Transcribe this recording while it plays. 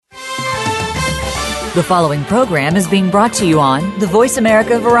The following program is being brought to you on the Voice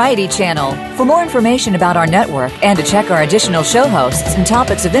America Variety Channel. For more information about our network and to check our additional show hosts and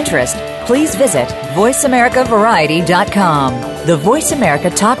topics of interest, please visit voiceamericavariety.com. The Voice America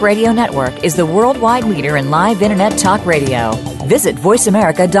Talk Radio Network is the worldwide leader in live Internet talk radio. Visit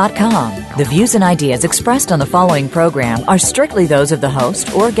voiceamerica.com. The views and ideas expressed on the following program are strictly those of the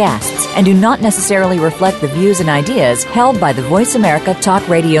host or guests and do not necessarily reflect the views and ideas held by the Voice America Talk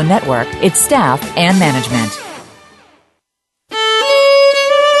Radio Network, its staff, and management.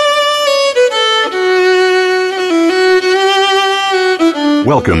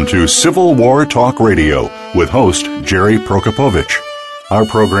 Welcome to Civil War Talk Radio with host Jerry Prokopowicz. Our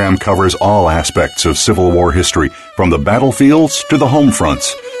program covers all aspects of Civil War history, from the battlefields to the home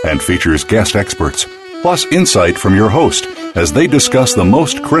fronts, and features guest experts, plus insight from your host as they discuss the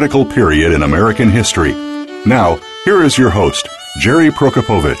most critical period in American history. Now, here is your host, Jerry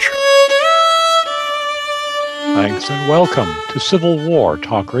Prokopowicz. Thanks and welcome to Civil War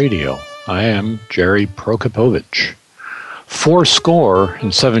Talk Radio. I am Jerry Prokopowicz.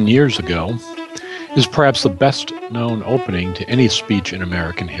 407 years ago is perhaps the best known opening to any speech in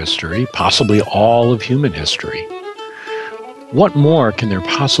American history, possibly all of human history. What more can there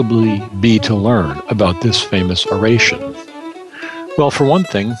possibly be to learn about this famous oration? Well, for one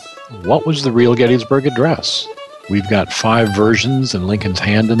thing, what was the real Gettysburg Address? We've got 5 versions in Lincoln's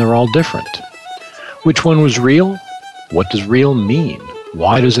hand and they're all different. Which one was real? What does real mean?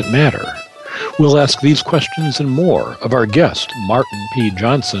 Why does it matter? We'll ask these questions and more of our guest, Martin P.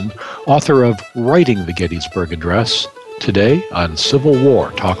 Johnson, author of Writing the Gettysburg Address, today on Civil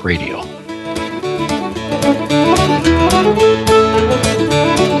War Talk Radio.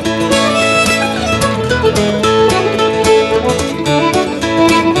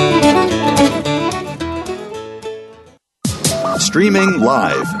 Streaming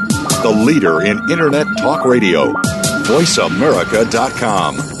live, the leader in Internet talk radio,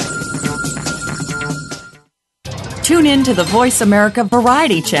 voiceamerica.com. Tune in to the Voice America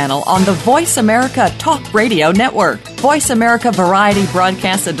Variety Channel on the Voice America Talk Radio Network. Voice America Variety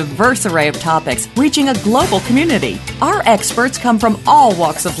broadcasts a diverse array of topics, reaching a global community. Our experts come from all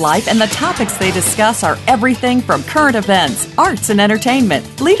walks of life, and the topics they discuss are everything from current events, arts and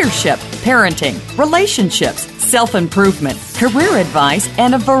entertainment, leadership, parenting, relationships, self-improvement, career advice,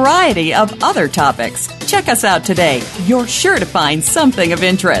 and a variety of other topics. Check us out today. You're sure to find something of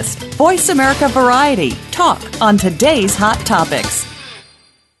interest. Voice America Variety. Talk on today's hot topics.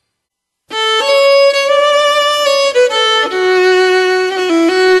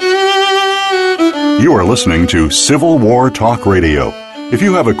 You are listening to Civil War Talk Radio. If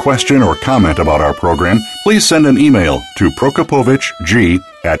you have a question or comment about our program, please send an email to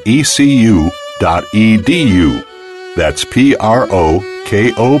prokopowiczg@ecu.edu. That's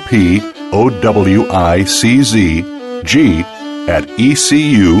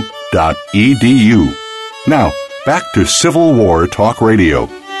PROKOPOWICZG@ecu.edu. Now, back to Civil War Talk Radio.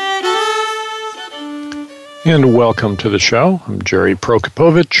 And welcome to the show. I'm Jerry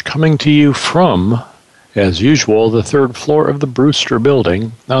Prokopowicz, coming to you from, as usual, the 3rd floor of the Brewster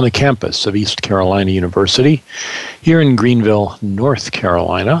Building on the campus of East Carolina University here in Greenville, North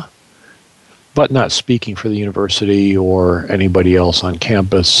Carolina, but not speaking for the university or anybody else on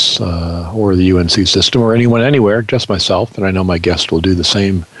campus or the UNC system or anyone anywhere, just myself, and I know my guest will do the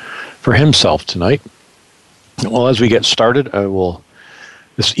same for himself tonight. Well, as we get started, I will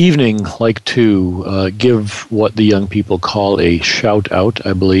this evening like to give what the young people call a shout-out,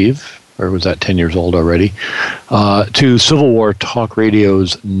 I believe, or was that 10 years old already, to Civil War Talk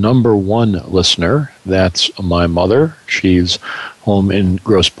Radio's #1 listener. That's my mother. She's home in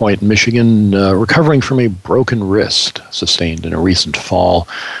Grosse Pointe, Michigan, recovering from a broken wrist sustained in a recent fall.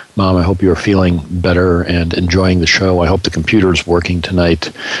 Mom, I hope you're feeling better and enjoying the show. I hope the computer's working tonight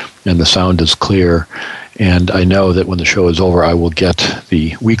and the sound is clear. And I know that when the show is over, I will get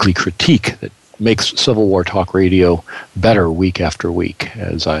the weekly critique that makes Civil War Talk Radio better week after week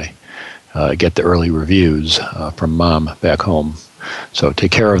as I get the early reviews from Mom back home. So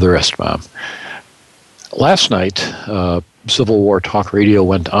take care of the rest, Mom. Last night, Civil War Talk Radio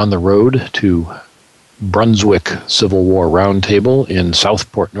went on the road to Brunswick Civil War Roundtable in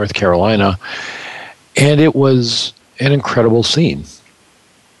Southport, North Carolina, and it was an incredible scene.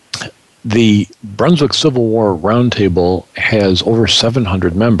 The Brunswick Civil War Roundtable has over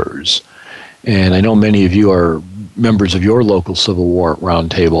 700 members, and I know many of you are members of your local Civil War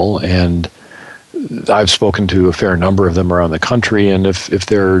Roundtable, and I've spoken to a fair number of them around the country, and if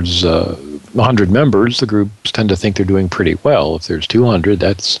there's 100 members, the groups tend to think they're doing pretty well. If there's 200,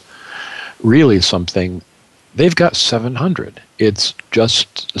 that's really something they've got 700. It's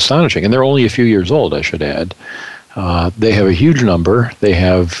just astonishing. And they're only a few years old, I should add. They have a huge number. They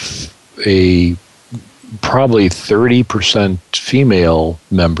have a probably 30% female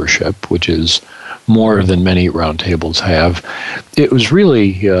membership, which is more than many roundtables have. It was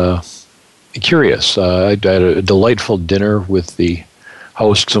really curious. I had a delightful dinner with the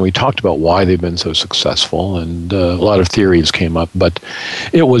hosts, and we talked about why they've been so successful, and a lot of theories came up, but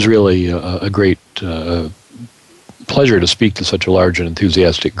it was really a great pleasure to speak to such a large and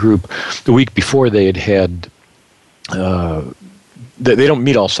enthusiastic group. The week before, they had they don't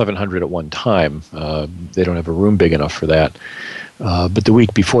meet all 700 at one time. They don't have a room big enough for that. But the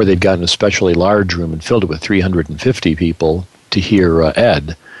week before, they'd gotten a especially large room and filled it with 350 people to hear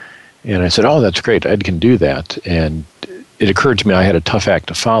Ed. And I said, oh, that's great. Ed can do that. And it occurred to me I had a tough act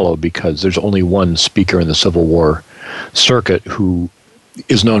to follow because there's only one speaker in the Civil War circuit who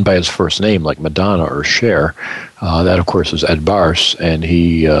is known by his first name, like Madonna or Cher. That, of course, is Ed Barse, and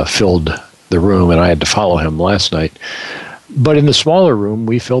he filled the room, and I had to follow him last night. But in the smaller room,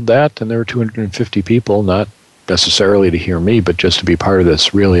 we filled that, and there were 250 people, not necessarily to hear me, but just to be part of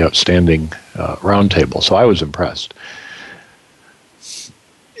this really outstanding roundtable. So I was impressed.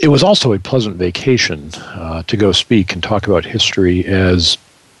 It was also a pleasant vacation to go speak and talk about history, as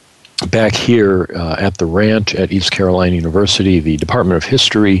back here at the ranch at East Carolina University, the Department of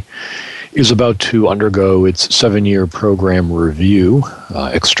History is about to undergo its 7-year program review.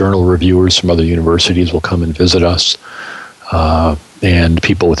 External reviewers from other universities will come and visit us, and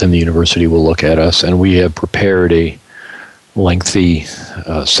people within the university will look at us. And we have prepared a lengthy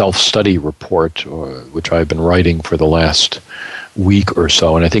self-study report, which I've been writing for the last week or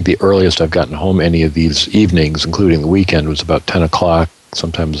so. And I think the earliest I've gotten home any of these evenings, including the weekend, was about 10 o'clock,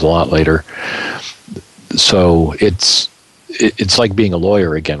 sometimes a lot later. So it's like being a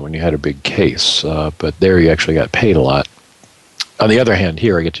lawyer again when you had a big case, but there you actually got paid a lot. On the other hand,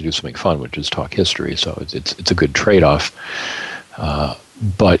 here I get to do something fun, which is talk history, so it's a good trade-off.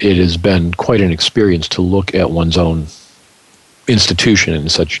 But it has been quite an experience to look at one's own institution in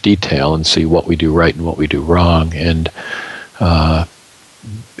such detail and see what we do right and what we do wrong. And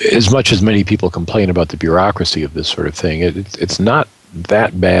as much as many people complain about the bureaucracy of this sort of thing, it's not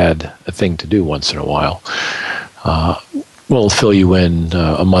that bad a thing to do once in a while. We'll fill you in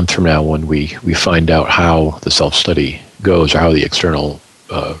a month from now when we find out how the self-study goes or how the external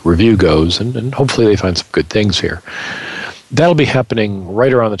review goes, and hopefully they find some good things here. That'll be happening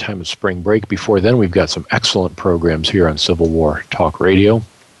right around the time of spring break. Before then, we've got some excellent programs here on Civil War Talk Radio.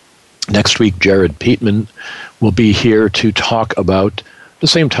 Next week, Jared Pietman will be here to talk about the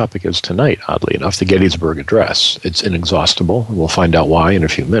same topic as tonight, oddly enough, the Gettysburg Address. It's inexhaustible, and we'll find out why in a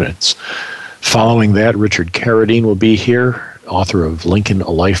few minutes. Following that, Richard Carradine will be here, author of Lincoln,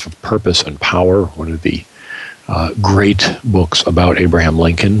 A Life of Purpose and Power, one of the great books about Abraham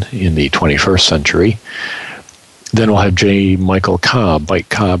Lincoln in the 21st century. Then we'll have J. Michael Cobb, Mike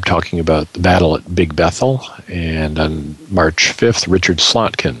Cobb, talking about the battle at Big Bethel. And on March 5th, Richard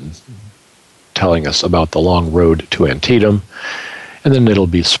Slotkin telling us about the long road to Antietam. And then it'll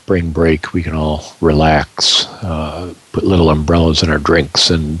be spring break. We can all relax, put little umbrellas in our drinks,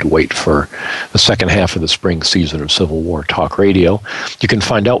 and wait for the second half of the spring season of Civil War Talk Radio. You can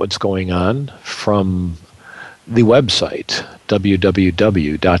find out what's going on from the website,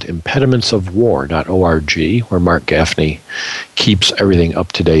 www.impedimentsofwar.org, where Mark Gaffney keeps everything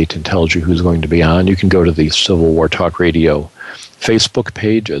up to date and tells you who's going to be on. You can go to the Civil War Talk Radio Facebook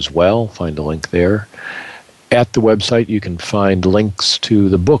page as well, find a link there. At the website, you can find links to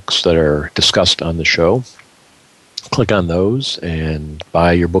the books that are discussed on the show. Click on those and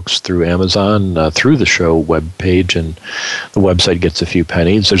buy your books through Amazon, through the show webpage, and the website gets a few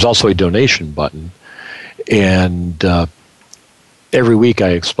pennies. There's also a donation button. And every week I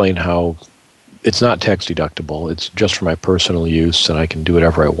explain how it's not tax deductible. It's just for my personal use, and I can do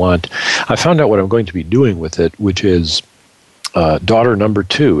whatever I want. I found out what I'm going to be doing with it, which is daughter number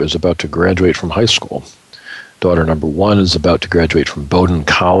 2 is about to graduate from high school. Daughter number 1 is about to graduate from Bowdoin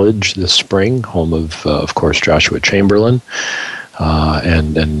College this spring, home of course, Joshua Chamberlain,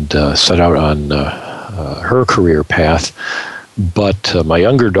 and set out on her career path. But my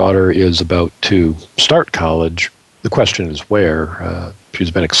younger daughter is about to start college. The question is where.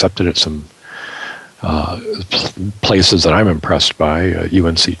 She's been accepted at some places that I'm impressed by.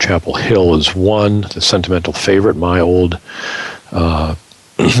 UNC Chapel Hill is one, the sentimental favorite. My old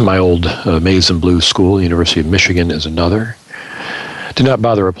maize and blue school, University of Michigan, is another. Did not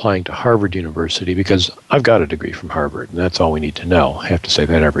bother applying to Harvard University because I've got a degree from Harvard, and that's all we need to know. I have to say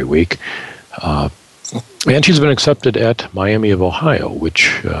that every week. And she's been accepted at Miami of Ohio,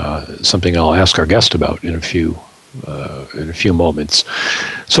 which is something I'll ask our guest about in a few moments.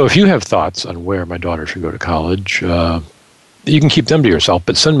 So if you have thoughts on where my daughter should go to college, you can keep them to yourself,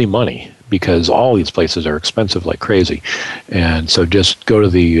 but send me money, because all these places are expensive like crazy. And so just go to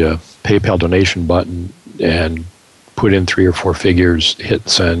the PayPal donation button and put in 3 or 4 figures, hit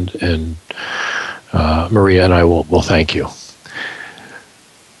send, and Maria and I will thank you.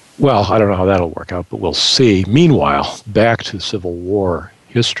 Well, I don't know how that'll work out, but we'll see. Meanwhile, back to Civil War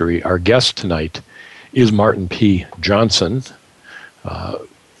history. Our guest tonight is Martin P. Johnson,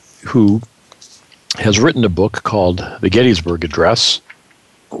 who has written a book called The Gettysburg Address,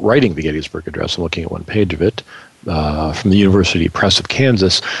 writing the Gettysburg Address. I'm looking at one page of it, from the University Press of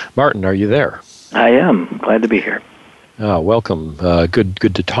Kansas. Martin, are you there? I am. Glad to be here. Welcome.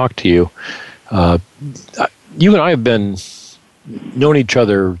 Good to talk to you. You and I have been known each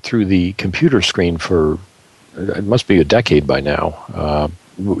other through the computer screen for, it must be a decade by now.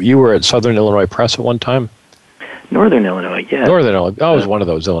 You were at Southern Illinois Press at one time? Northern Illinois, yeah. Northern Illinois. Oh, it was one of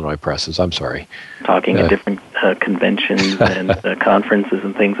those Illinois presses. I'm sorry. Talking at different conventions and conferences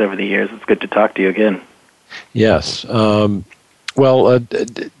and things over the years. It's good to talk to you again. Yes. Tell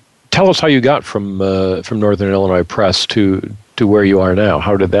us how you got from Northern Illinois Press to where you are now.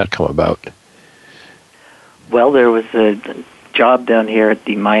 How did that come about? Well, there was a job down here at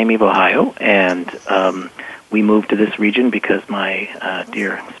the Miami of Ohio, and we moved to this region because my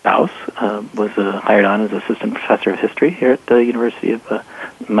dear spouse was hired on as assistant professor of history here at the University of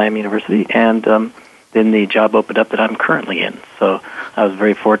Miami University, and then the job opened up that I'm currently in. So I was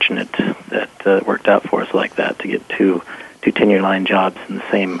very fortunate that it worked out for us like that, to get two tenure line jobs in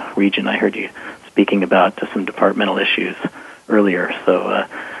the same region. I heard you speaking about some departmental issues earlier, so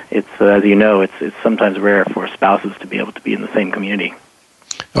it's as you know, it's sometimes rare for spouses to be able to be in the same community.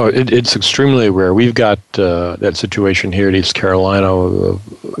 Oh, it's extremely rare. We've got that situation here at East Carolina.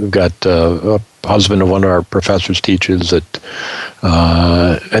 We've got a husband of one of our professors teaches at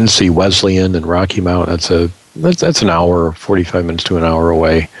NC Wesleyan in Rocky Mount. That's an hour, 45 minutes to an hour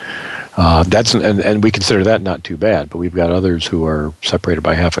away. And we consider that not too bad. But we've got others who are separated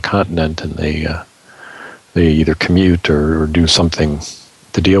by half a continent, and they either commute or do something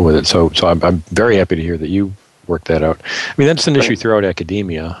to deal with it. So I'm very happy to hear that you work that out. I mean, that's an issue throughout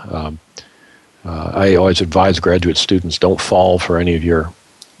academia. I always advise graduate students, don't fall for any of your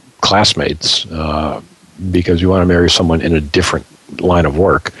classmates, because you want to marry someone in a different line of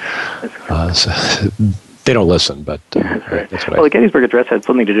work. So they don't listen, but that's what the Gettysburg Address had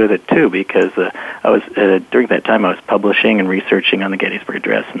something to do with it too, because I was during that time I was publishing and researching on the Gettysburg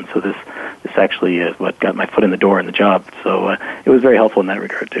Address, and so this actually is what got my foot in the door in the job. So it was very helpful in that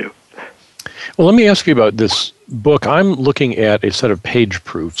regard too. Well, let me ask you about this book. I'm looking at a set of page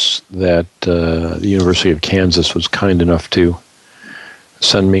proofs that the University of Kansas was kind enough to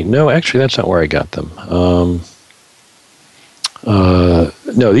send me. No, actually, that's not where I got them.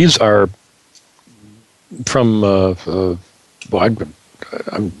 No, these are from.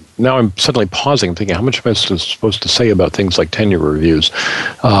 I'm suddenly pausing and thinking, how much am I supposed to say about things like tenure reviews?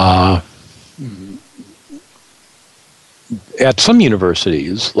 At some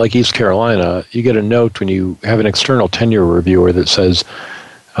universities, like East Carolina, you get a note when you have an external tenure reviewer that says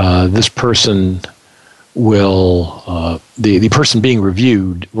this person will, the person being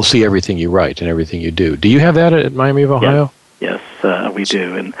reviewed will see everything you write and everything you do. Do you have that at Miami of Ohio? Yes, we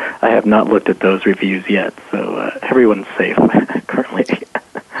do, and I have not looked at those reviews yet, so everyone's safe currently.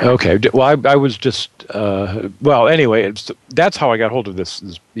 Okay. Well, I was just anyway. That's how I got hold of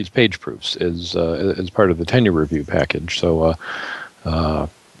these page proofs as part of the tenure review package. So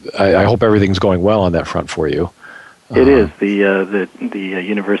I hope everything's going well on that front for you. It is. The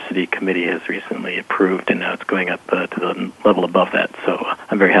university committee has recently approved, and now it's going up to the level above that. So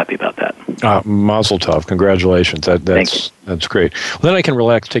I'm very happy about that. Mazel tov! Congratulations. That's great. Well, then I can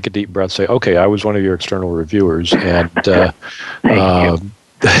relax, take a deep breath, say, "Okay, I was one of your external reviewers," and Thank you.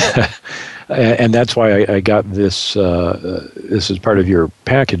 and that's why I got this. This is part of your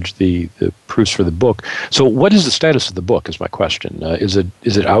package, the proofs for the book. So, what is the status of the book? Is my question. Is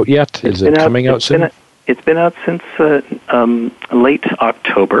it out yet? Is it coming out soon? It's been out since late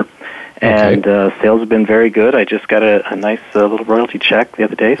October, and sales have been very good. I just got a nice little royalty check the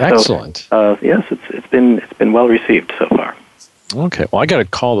other day. Excellent. So, yes, it's been well received so far. Okay. Well, I got to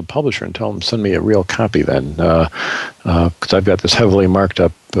call the publisher and tell them to send me a real copy then, because I've got this heavily marked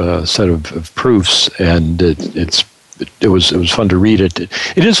up set of proofs, and it was fun to read it.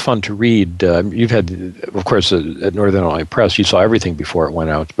 It is fun to read. You've had, of course, at Northern Illinois Press, you saw everything before it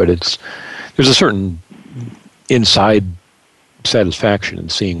went out, but there's a certain inside satisfaction in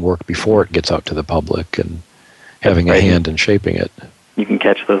seeing work before it gets out to the public and having a hand in shaping it. You can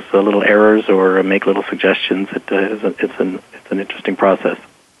catch those little errors or make little suggestions. It's an interesting process.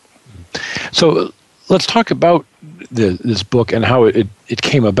 So let's talk about this book and how it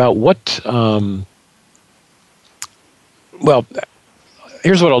came about. Well,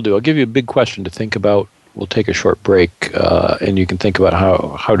 here's what I'll do. I'll give you a big question to think about. We'll take a short break, and you can think about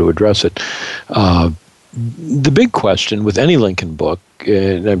how to address it. The big question with any Lincoln book,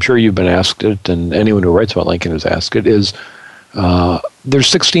 and I'm sure you've been asked it, and anyone who writes about Lincoln has asked it, is there's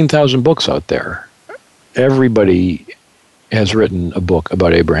 16,000 books out there. Everybody has written a book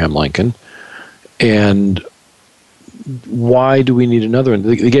about Abraham Lincoln, and why do we need another one?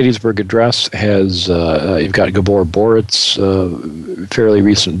 The Gettysburg Address has, you've got Gabor Borit's fairly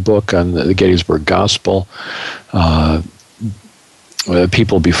recent book on the Gettysburg Gospel.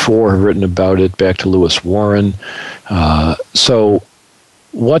 People before have written about it, back to Lewis Warren. So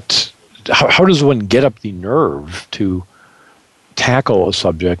how does one get up the nerve to tackle a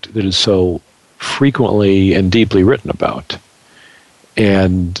subject that is so frequently and deeply written about?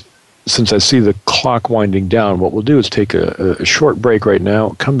 And since I see the clock winding down, what we'll do is take a short break right now,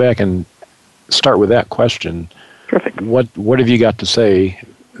 come back and start with that question. Perfect. What have you got to say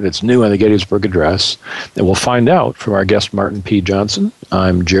that's new on the Gettysburg Address? And we'll find out from our guest, Martin P. Johnson.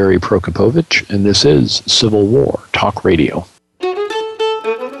 I'm Jerry Prokopowicz, and this is Civil War Talk Radio.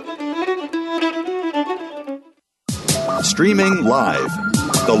 Streaming live,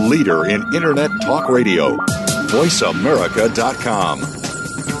 the leader in Internet talk radio, VoiceAmerica.com.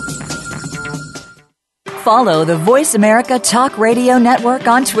 Follow the Voice America Talk Radio Network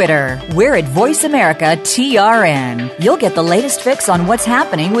on Twitter. We're at Voice America TRN. You'll get the latest fix on what's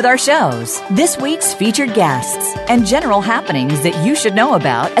happening with our shows, this week's featured guests, and general happenings that you should know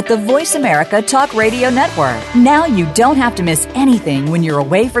about at the Voice America Talk Radio Network. Now you don't have to miss anything when you're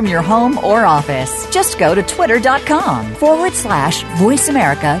away from your home or office. Just go to twitter.com/Voice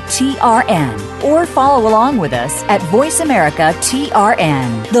America TRN or follow along with us at Voice America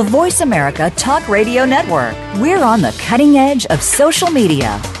TRN, the Voice America Talk Radio Network. We're on the cutting edge of social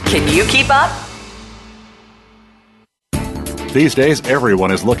media. Can you keep up? These days,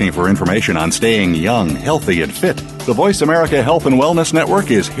 everyone is looking for information on staying young, healthy, and fit. The Voice America Health and Wellness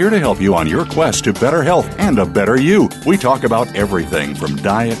Network is here to help you on your quest to better health and a better you. We talk about everything from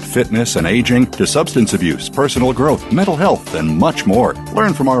diet, fitness, and aging to substance abuse, personal growth, mental health, and much more.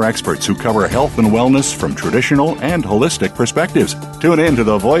 Learn from our experts who cover health and wellness from traditional and holistic perspectives. Tune in to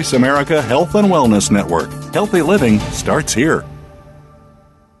the Voice America Health and Wellness Network. Healthy living starts here.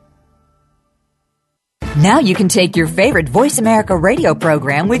 Now you can take your favorite Voice America radio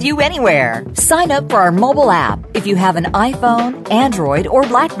program with you anywhere. Sign up for our mobile app if you have an iPhone, Android, or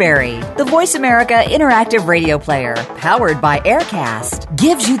BlackBerry. The Voice America Interactive Radio Player, powered by Aircast,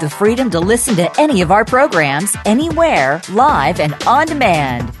 gives you the freedom to listen to any of our programs, anywhere, live and on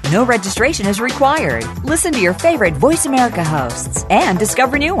demand. No registration is required. Listen to your favorite Voice America hosts and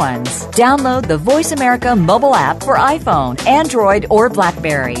discover new ones. Download the Voice America mobile app for iPhone, Android, or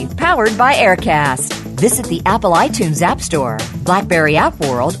BlackBerry, powered by Aircast. Visit the Apple iTunes App Store, BlackBerry App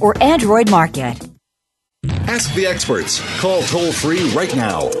World, or Android Market. Ask the experts. Call toll-free right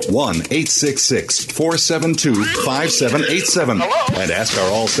now, 1-866-472-5787. And ask our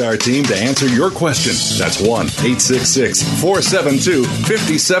All-Star team to answer your question. That's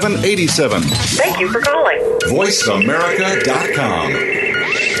 1-866-472-5787. Thank you for calling. VoiceAmerica.com.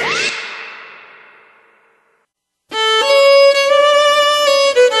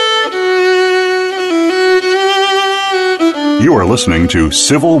 You are listening to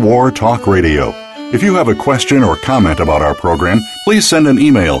Civil War Talk Radio. If you have a question or comment about our program, please send an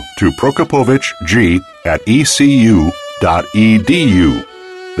email to prokopovichg@ecu.edu.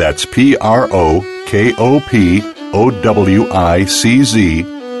 That's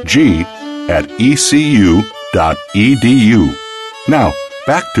PROKOPOWICZG@ecu.edu. Now,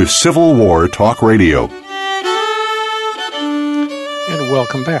 back to Civil War Talk Radio. And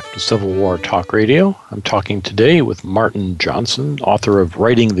welcome back to Civil War Talk Radio. I'm talking today with Martin Johnson, author of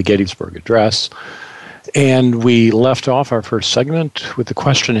Writing the Gettysburg Address. And we left off our first segment with the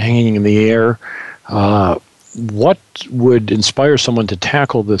question hanging in the air, what would inspire someone to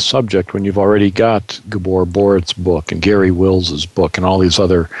tackle this subject when you've already got Gabor Borit's book and Gary Wills's book and all these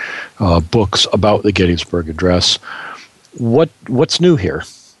other books about the Gettysburg Address? What's new here?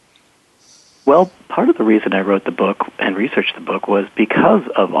 Well, part of the reason I wrote the book and researched the book was because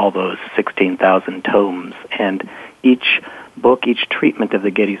of all those 16,000 tomes. And each book, each treatment of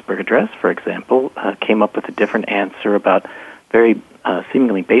the Gettysburg Address, for example, came up with a different answer about very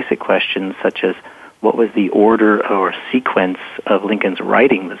seemingly basic questions such as what was the order or sequence of Lincoln's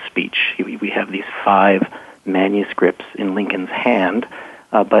writing the speech. We have these 5 manuscripts in Lincoln's hand,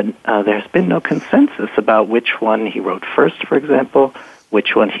 but there's been no consensus about which one he wrote first, for example,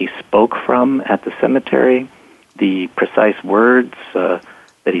 which one he spoke from at the cemetery, the precise words that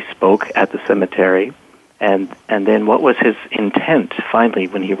he spoke at the cemetery, and then what was his intent finally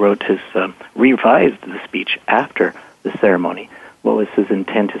when he wrote his revised the speech after the ceremony. What was his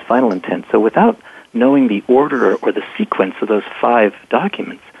intent, his final intent? So without knowing the order or the sequence of those 5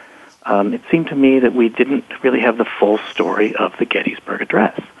 documents, it seemed to me that we didn't really have the full story of the Gettysburg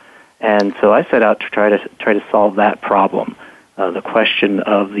Address. And so I set out to try to solve that problem, the question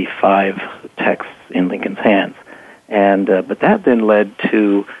of the 5 texts in Lincoln's hands. And but that then led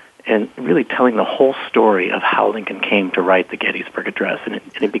to really telling the whole story of how Lincoln came to write the Gettysburg Address, and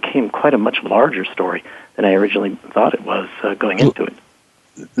it became quite a much larger story than I originally thought it was going into it.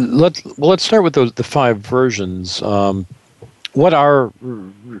 Let's start with the 5 versions. What are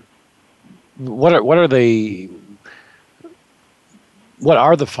they? What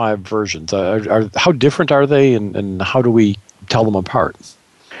are the 5 versions? How different are they, and how do we tell them apart?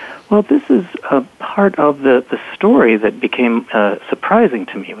 Well, this is part of the story that became surprising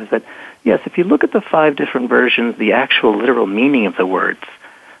to me, was that, yes, if you look at the 5 different versions, the actual literal meaning of the words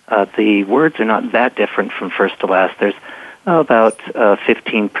are not that different from first to last. There's about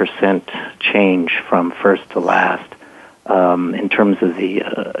 15% change from first to last in terms of the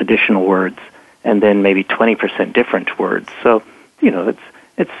additional words, and then maybe 20% different words. So,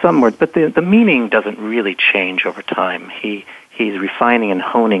 it's some words, but the meaning doesn't really change over time. He's refining and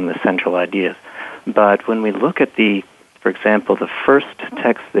honing the central ideas. But when we look at for example, the first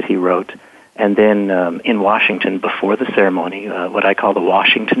text that he wrote, and then in Washington before the ceremony, what I call the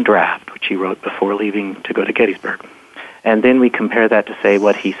Washington Draft, which he wrote before leaving to go to Gettysburg, and then we compare that to, say,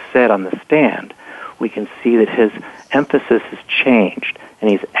 what he said on the stand, we can see that his emphasis has changed, and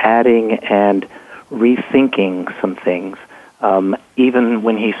he's adding and rethinking some things. Even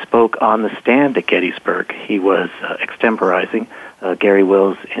when he spoke on the stand at Gettysburg, he was extemporizing. Gary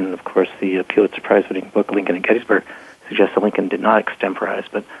Wills, in, of course, the Pulitzer Prize-winning book Lincoln at Gettysburg, suggests that Lincoln did not extemporize,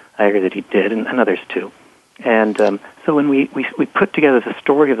 but I agree that he did, and others too. And so when we put together the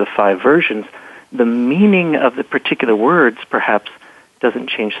story of the 5 versions, the meaning of the particular words perhaps doesn't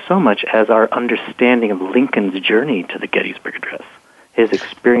change so much as our understanding of Lincoln's journey to the Gettysburg Address. His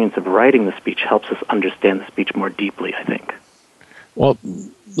experience of writing the speech helps us understand the speech more deeply, I think. Well,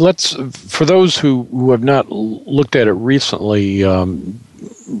 for those who have not looked at it recently,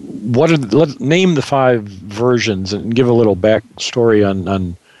 let's name the 5 versions and give a little backstory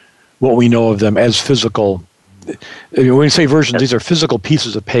on what we know of them as physical. When we say versions, these are physical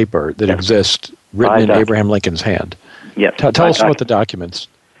pieces of paper that exist, written in Abraham Lincoln's hand. Yes. Tell us about the documents.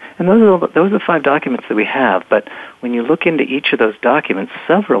 And those are the 5 documents that we have. But when you look into each of those documents,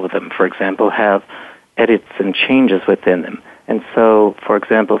 several of them, for example, have edits and changes within them. And so, for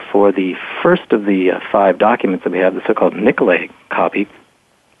example, for the first of the 5 documents that we have, the so-called Nicolay copy,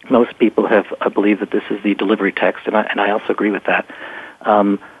 most people have believed that this is the delivery text, and I also agree with that.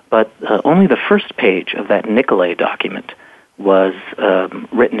 But only the first page of that Nicolay document was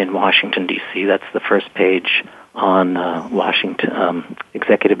written in Washington, D.C. That's the first page on Washington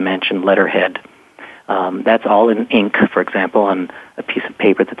Executive Mansion letterhead. That's all in ink, for example, on a piece of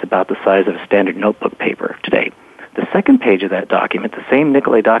paper that's about the size of a standard notebook paper today. The second page of that document, the same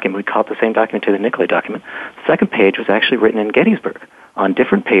Nicolay document, we call it the same document to the Nicolay document, the second page was actually written in Gettysburg on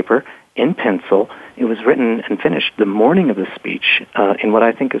different paper, in pencil. It was written and finished the morning of the speech in what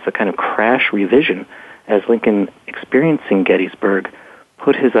I think is a kind of crash revision as Lincoln, experiencing Gettysburg,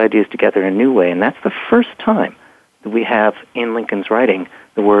 put his ideas together in a new way. And that's the first time that we have in Lincoln's writing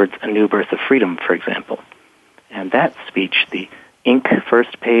the words, "A New Birth of Freedom," for example. And that speech, the ink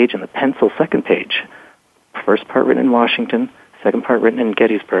first page and the pencil second page, first part written in Washington, second part written in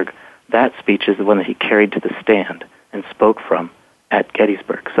Gettysburg, that speech is the one that he carried to the stand and spoke from at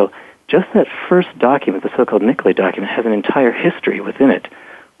Gettysburg. So just that first document, the so-called Nicolay document, has an entire history within it,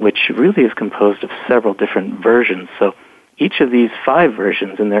 which really is composed of several different versions. So each of these 5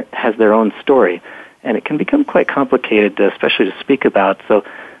 versions has their own story, and it can become quite complicated, especially to speak about. So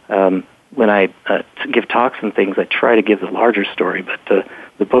when I give talks and things, I try to give the larger story, but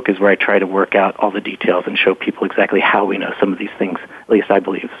the book is where I try to work out all the details and show people exactly how we know some of these things, at least I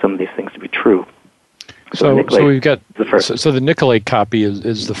believe some of these things to be true. So we've got the first. So the Nicolay copy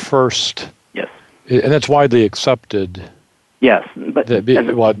is the first. Yes. And that's widely accepted. Yes, but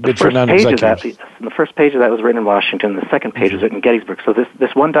the first page of that was written in Washington. The second page was written in Gettysburg. So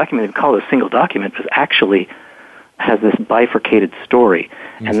this one document we call a single document is actually has this bifurcated story,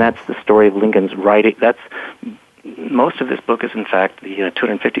 and that's the story of Lincoln's writing. Most of this book is, in fact, the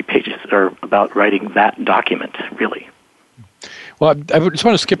 250 pages are about writing that document, really. Well, I just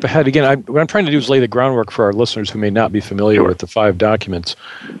want to skip ahead again. What I'm trying to do is lay the groundwork for our listeners who may not be familiar with the 5 documents.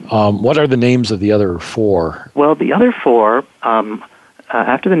 What are the names of the other 4? Well, the other 4,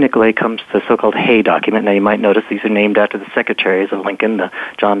 after the Nicolay comes the so-called Hay document. Now, you might notice these are named after the secretaries of Lincoln,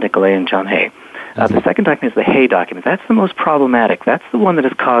 John Nicolay and John Hay. The second document is the Hay document. That's the most problematic. That's the one that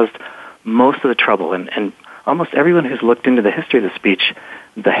has caused most of the trouble. And almost everyone who's looked into the history of the speech,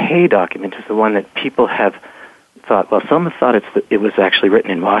 the Hay document is the one that people have thought, well, some have thought it was actually written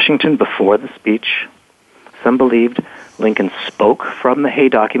in Washington before the speech. Some believed Lincoln spoke from the Hay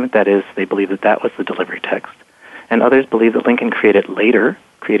document. That is, they believed that was the delivery text. And others believe that Lincoln created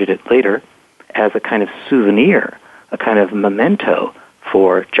it later as a kind of souvenir, a kind of memento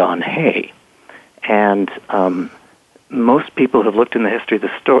for John Hay. And most people who have looked in the history of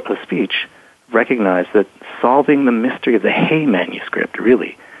the speech recognize that solving the mystery of the Hay manuscript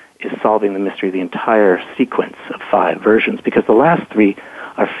really is solving the mystery of the entire sequence of 5 versions, because the last 3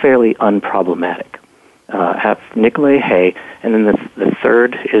 are fairly unproblematic. Have Nicolay, Hay, and then the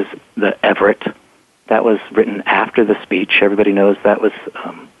third is the Everett. That was written after the speech. Everybody knows that was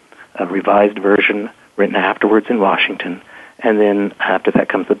a revised version written afterwards in Washington. And then after that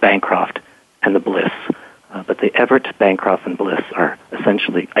comes the Bancroft and the Bliss. But the Everett, Bancroft, and Bliss are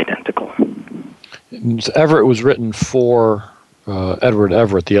essentially identical. Everett was written for Edward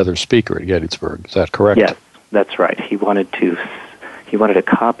Everett, the other speaker at Gettysburg. Is that correct? Yes, that's right. He wanted a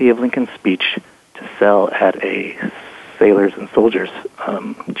copy of Lincoln's speech to sell at a sailors and soldiers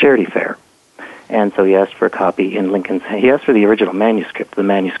charity fair. And so he asked for a copy in Lincoln's. He asked for the original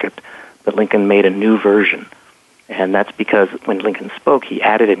manuscript, but Lincoln made a new version. And that's because when Lincoln spoke, he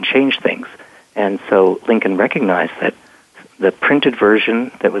added and changed things. And so Lincoln recognized that the printed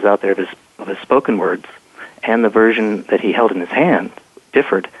version that was out there of his spoken words and the version that he held in his hand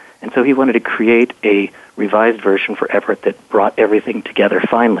differed. And so he wanted to create a revised version for Everett that brought everything together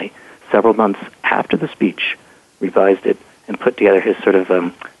finally, several months after the speech, revised it, and put together his sort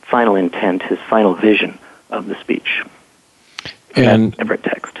of final intent, his final vision of the speech. And Everett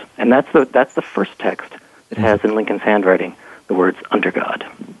text. And that's the first text that has in Lincoln's handwriting the words "under God."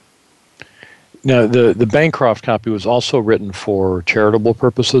 Now, the Bancroft copy was also written for charitable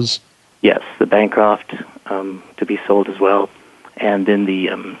purposes? Yes, the Bancroft to be sold as well. And then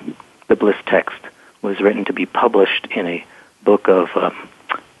the Bliss text was written to be published in a book of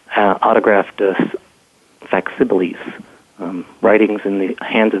autographed facsimiles, writings in the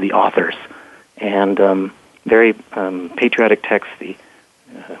hands of the authors. And very patriotic text.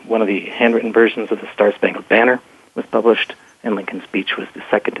 One of the handwritten versions of the Star-Spangled Banner was published, and Lincoln's speech was the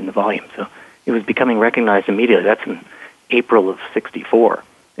second in the volume. So it was becoming recognized immediately. That's in April of '64.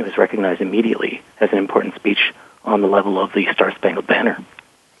 It was recognized immediately as an important speech on the level of the Star-Spangled Banner.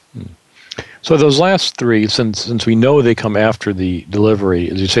 So those last 3, since we know they come after the delivery,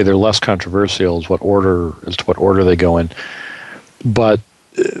 as you say, they're less controversial as to what order they go in. But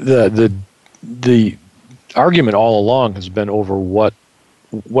the argument all along has been over what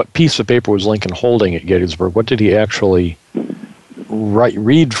piece of paper was Lincoln holding at Gettysburg. What did he actually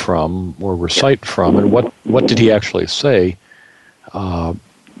read from or recite from, and what did he actually say?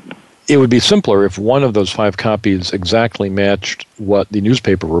 It would be simpler if one of those 5 copies exactly matched what the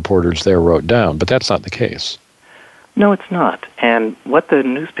newspaper reporters there wrote down, but that's not the case. No, it's not. And what the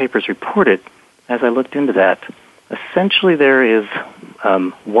newspapers reported, as I looked into that, essentially there is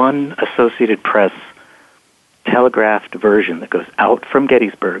one Associated Press telegraphed version that goes out from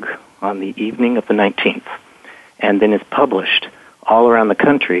Gettysburg on the evening of the 19th and then is published all around the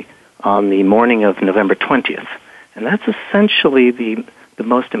country on the morning of November 20th. And that's essentially the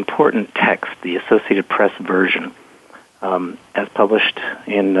most important text, the Associated Press version, as published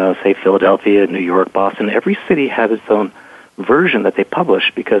in, say, Philadelphia, New York, Boston. Every city had its own version that they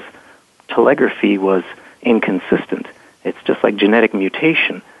published because telegraphy was inconsistent. It's just like genetic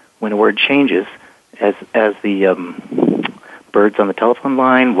mutation. When a word changes, as the birds on the telephone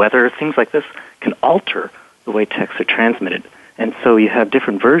line, weather, things like this can alter the way texts are transmitted. And so you have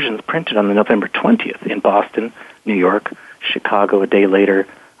different versions printed on the November 20th in Boston, New York, Chicago a day later,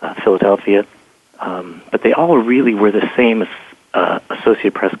 Philadelphia. But they all really were the same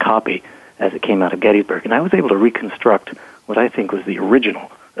Associated Press copy as it came out of Gettysburg. And I was able to reconstruct what I think was the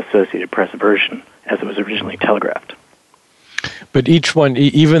original Associated Press version as it was originally telegraphed. But each one,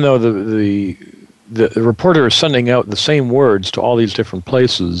 even though the reporter is sending out the same words to all these different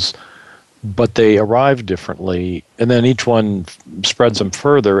places, but they arrive differently, and then each one spreads them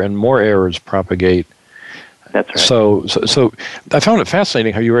further and more errors propagate. That's right. So I found it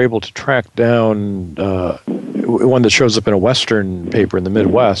fascinating how you were able to track down one that shows up in a Western paper in the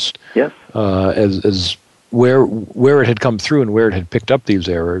Midwest. Yes. As where it had come through and where it had picked up these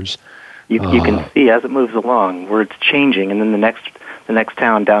errors. You can see as it moves along, words changing, and then the next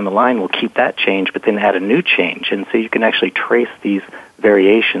town down the line will keep that change, but then add a new change, and so you can actually trace these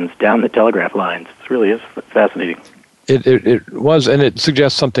variations down the telegraph lines. It really is fascinating. It was, and it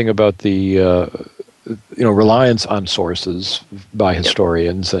suggests something about the reliance on sources by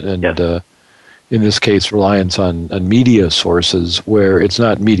historians, and in this case, reliance on media sources, where it's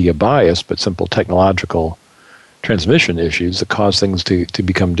not media bias, but simple technological transmission issues that cause things to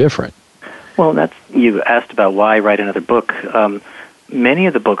become different. Well, you asked about why write another book. Many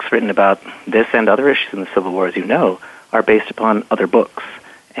of the books written about this and other issues in the Civil War, as you know, are based upon other books.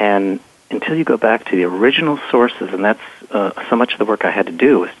 And until you go back to the original sources, and that's so much of the work I had to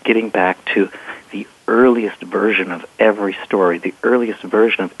do, was getting back to the earliest version of every story, the earliest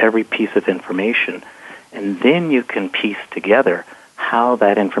version of every piece of information, and then you can piece together how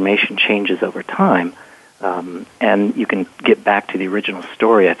that information changes over time, and you can get back to the original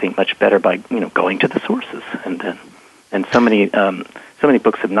story, I think, much better by going to the sources, and so many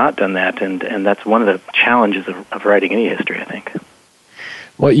books have not done that, and that's one of the challenges of writing any history, I think.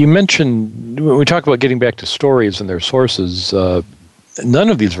 Well, you mentioned, when we talk about getting back to stories and their sources, none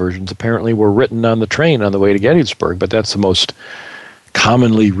of these versions apparently were written on the train on the way to Gettysburg, but that's the most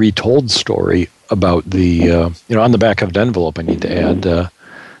commonly retold story about the, on the back of an envelope, I need to add,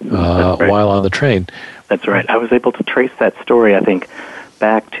 right. While on the train. That's right. I was able to trace that story, I think,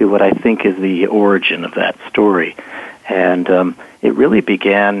 back to what I think is the origin of that story. And it really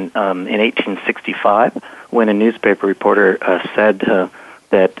began in 1865 when a newspaper reporter said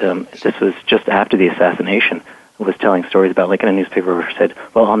that this was just after the assassination, was telling stories about Lincoln. A newspaper said,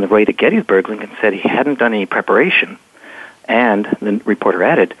 well, on the way to Gettysburg, Lincoln said he hadn't done any preparation. And the reporter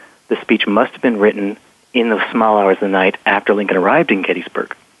added, the speech must have been written in the small hours of the night after Lincoln arrived in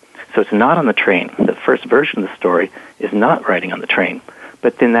Gettysburg. So it's not on the train. The first version of the story is not writing on the train.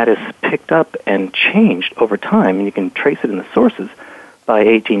 But then that is picked up and changed over time, and you can trace it in the sources. By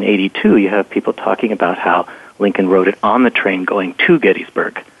 1882, you have people talking about how Lincoln wrote it on the train going to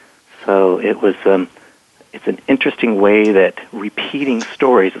Gettysburg. So it was it's an interesting way that repeating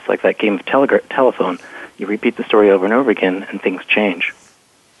stories, it's like that game of telephone. You repeat the story over and over again, and things change.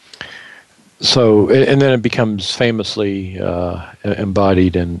 So, and then it becomes famously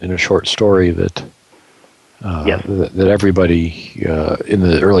embodied in a short story that that everybody in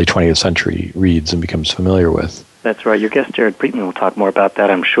the early 20th century reads and becomes familiar with. That's right. Your guest, Jared Breitman, will talk more about that.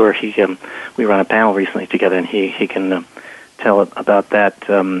 I'm sure we were on a panel recently together, and he can tell about that.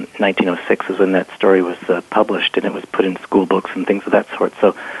 1906 is when that story was published, and it was put in school books and things of that sort.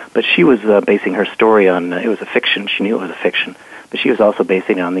 So, but she was basing her story on, it was a fiction. She knew it was a fiction, but she was also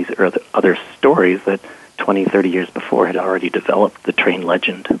basing it on these other stories that 20, 30 years before had already developed the train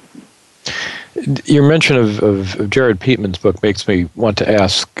legend. Your mention of Jared Breitman's book makes me want to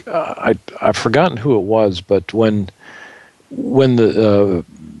ask, I've forgotten who it was, but when the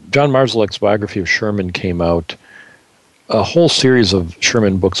John Marszalek's biography of Sherman came out, a whole series of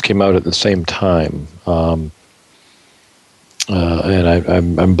Sherman books came out at the same time. And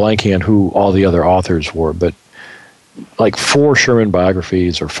I'm blanking on who all the other authors were, but like 4 Sherman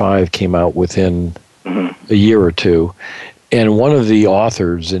biographies or 5 came out within a year or two. And one of the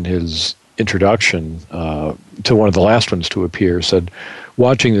authors in his introduction to one of the last ones to appear said,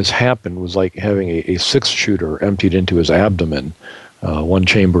 watching this happen was like having a 6-shooter emptied into his abdomen, one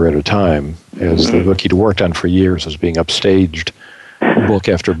chamber at a time, as the book he'd worked on for years was being upstaged book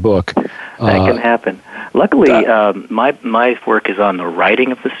after book. That can happen. Luckily, my work is on the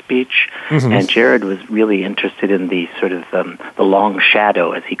writing of the speech, and Jared was really interested in the sort of the long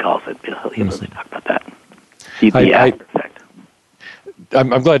shadow, as he calls it. He'll really talk about that. The after effect.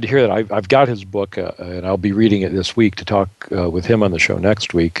 I'm glad to hear that. I've got his book, and I'll be reading it this week to talk with him on the show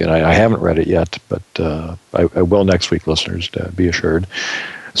next week. And I haven't read it yet, but I will next week, listeners, be assured.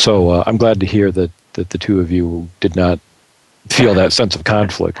 So I'm glad to hear that the two of you did not feel that sense of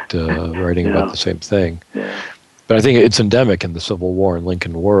conflict writing about the same thing. Yeah. But I think it's endemic in the Civil War and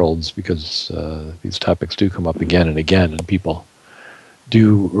Lincoln worlds because these topics do come up again and again, and people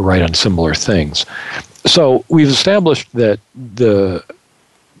do write on similar things. So we've established that there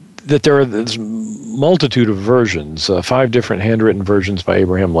are this multitude of versions, 5 different handwritten versions by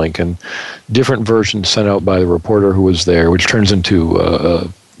Abraham Lincoln, different versions sent out by the reporter who was there, which turns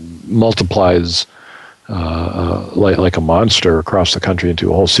into multiplies like a monster across the country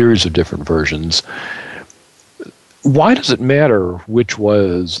into a whole series of different versions. Why does it matter which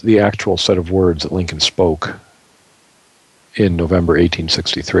was the actual set of words that Lincoln spoke in November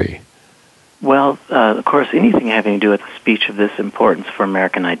 1863? Well, of course, anything having to do with a speech of this importance for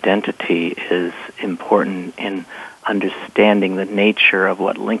American identity is important in understanding the nature of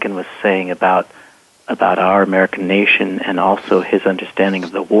what Lincoln was saying about our American nation and also his understanding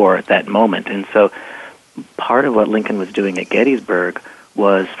of the war at that moment. And so part of what Lincoln was doing at Gettysburg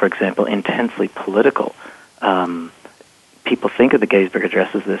was, for example, intensely political. People think of the Gettysburg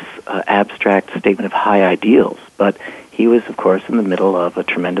Address as this abstract statement of high ideals, but he was, of course, in the middle of a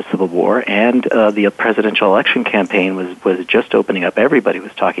tremendous civil war, and the presidential election campaign was just opening up. Everybody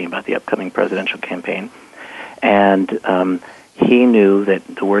was talking about the upcoming presidential campaign, and he knew that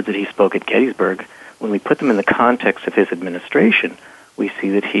the words that he spoke at Gettysburg, when we put them in the context of his administration, we see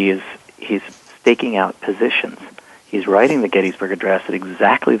that he's staking out positions. He's writing the Gettysburg Address at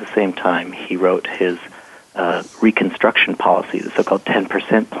exactly the same time he wrote his Reconstruction policy, the so-called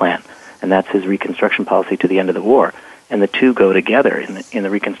 10% plan, and that's his Reconstruction policy to the end of the war. And the two go together. In the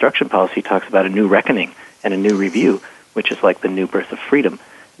Reconstruction policy, he talks about a new reckoning and a new review, which is like the new birth of freedom.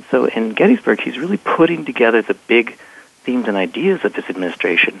 So in Gettysburg, he's really putting together the big themes and ideas of this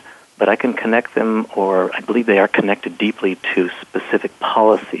administration, but I can connect them, or I believe they are connected deeply to specific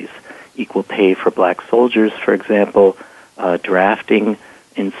policies. Equal pay for black soldiers, for example, drafting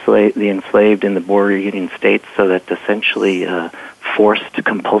the enslaved in the border Union states, so that essentially forced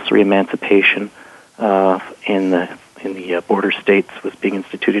compulsory emancipation in the border states was being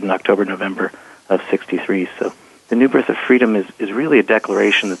instituted in October, November of '63. So the new birth of freedom is really a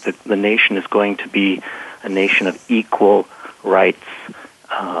declaration that the nation is going to be a nation of equal rights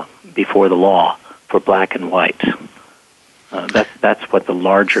before the law for black and white. That's what the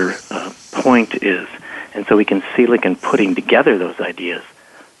larger point is. And so we can see Lincoln putting together those ideas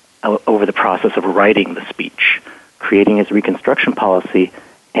over the process of writing the speech. Creating his Reconstruction policy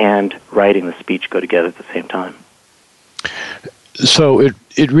and writing the speech go together at the same time. So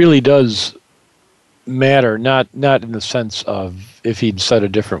it really does matter, not in the sense of if he'd said a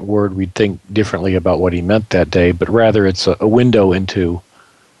different word, we'd think differently about what he meant that day, but rather it's a window into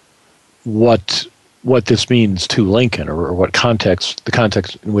what this means to Lincoln, or what the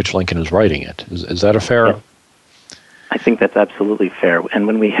context in which Lincoln is writing it. Is that a fair? Yeah. I think that's absolutely fair. And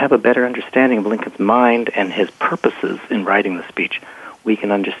when we have a better understanding of Lincoln's mind and his purposes in writing the speech, we can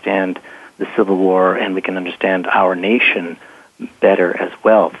understand the Civil War and we can understand our nation better as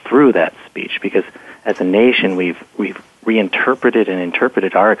well through that speech. Because as a nation, we've reinterpreted and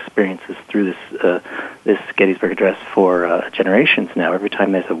interpreted our experiences through this Gettysburg Address for generations now. Every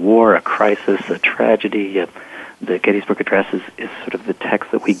time there's a war, a crisis, a tragedy, the Gettysburg Address is sort of the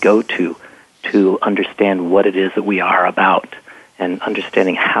text that we go to understand what it is that we are about. And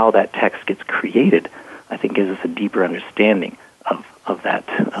understanding how that text gets created, I think, gives us a deeper understanding of that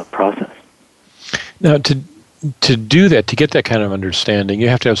process. Now, to do that, to get that kind of understanding, you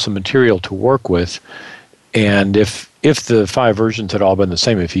have to have some material to work with. And if the 5 versions had all been the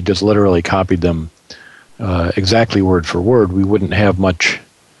same, if he just literally copied them exactly word for word, we wouldn't have much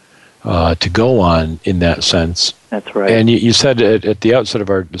to go on in that sense. That's right. And you said at the outset of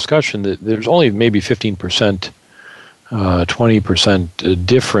our discussion that there's only maybe 15%, 20%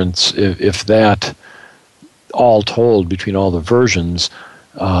 difference, if that, all told, between all the versions.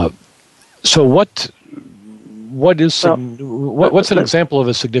 So what's an example of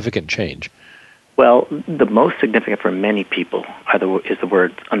a significant change? Well, the most significant for many people is the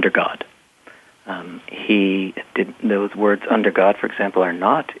words "under God." Those words "under God," for example, are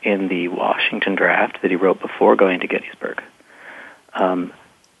not in the Washington draft that he wrote before going to Gettysburg.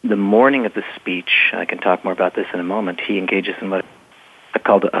 The morning of the speech, I can talk more about this in a moment, he engages in what I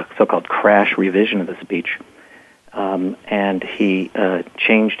called a so-called crash revision of the speech, and he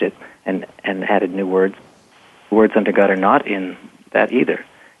changed it and added new words. The words "under God" are not in that either.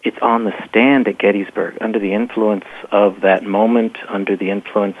 It's on the stand at Gettysburg, under the influence of that moment, under the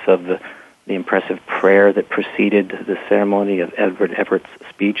influence of the impressive prayer that preceded the ceremony of Edward Everett's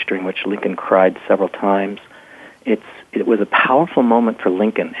speech, during which Lincoln cried several times. It was a powerful moment for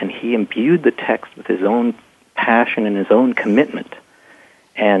Lincoln, and he imbued the text with his own passion and his own commitment.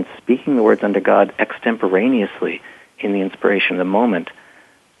 And speaking the words "under God" extemporaneously in the inspiration of the moment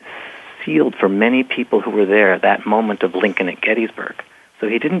sealed for many people who were there that moment of Lincoln at Gettysburg. So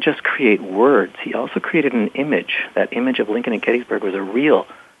he didn't just create words, he also created an image. That image of Lincoln at Gettysburg was a real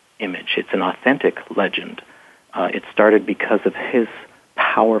image. It's an authentic legend. It started because of his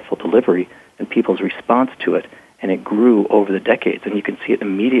powerful delivery and people's response to it, and it grew over the decades, and you can see it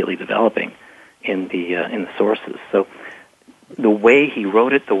immediately developing in the sources. So the way he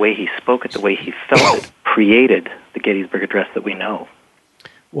wrote it, the way he spoke it, the way he felt it, created the Gettysburg Address that we know.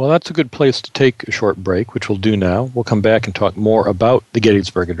 Well, that's a good place to take a short break, which we'll do now. We'll come back and talk more about the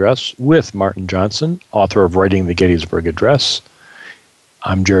Gettysburg Address with Martin Johnson, author of Writing the Gettysburg Address.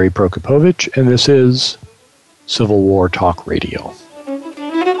 I'm Jerry Prokopowicz, and this is Civil War Talk Radio.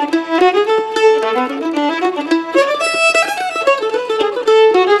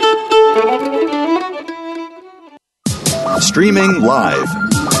 Streaming live,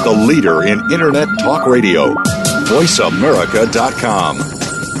 the leader in Internet talk radio, VoiceAmerica.com.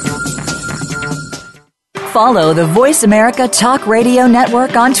 Follow the Voice America Talk Radio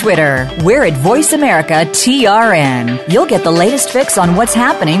Network on Twitter. We're at Voice America TRN. You'll get the latest fix on what's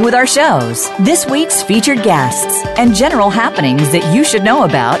happening with our shows, this week's featured guests, and general happenings that you should know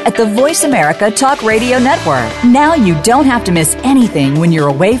about at the Voice America Talk Radio Network. Now you don't have to miss anything when you're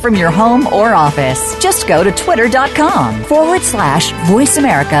away from your home or office. Just go to twitter.com/Voice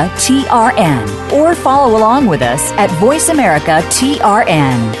America TRN or follow along with us at Voice America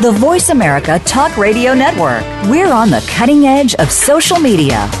TRN, the Voice America Talk Radio Network. We're on the cutting edge of social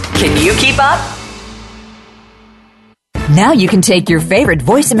media. Can you keep up? Now you can take your favorite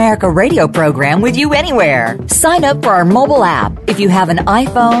Voice America radio program with you anywhere. Sign up for our mobile app if you have an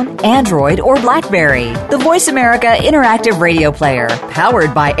iPhone, Android, or BlackBerry. The Voice America Interactive Radio Player,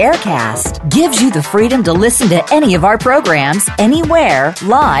 powered by Aircast, gives you the freedom to listen to any of our programs, anywhere,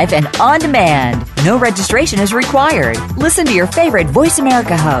 live and on demand. No registration is required. Listen to your favorite Voice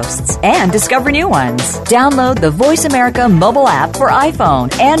America hosts and discover new ones. Download the Voice America mobile app for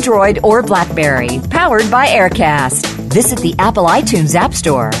iPhone, Android, or BlackBerry, powered by Aircast. Visit the Apple iTunes App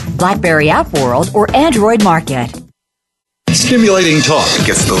Store, BlackBerry App World, or Android Market. Stimulating talk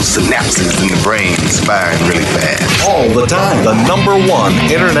gets those synapses in the brain firing really fast. all the time. The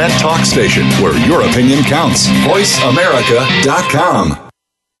 #1 Internet talk station where your opinion counts. VoiceAmerica.com.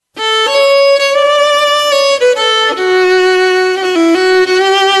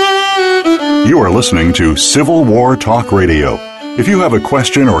 You are listening to Civil War Talk Radio. If you have a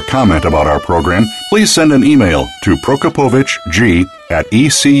question or comment about our program, please send an email to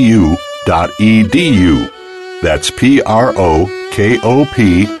prokopowiczg@ecu.edu. That's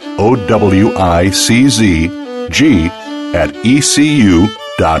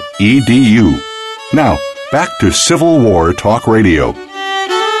PROKOPOWICZG@ecu.edu. Now, back to Civil War Talk Radio.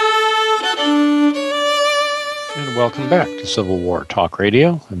 And welcome back to Civil War Talk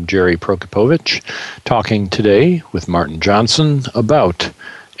Radio. I'm Jerry Prokopowicz, talking today with Martin Johnson about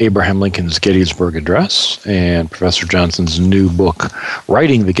Abraham Lincoln's Gettysburg Address and Professor Johnson's new book,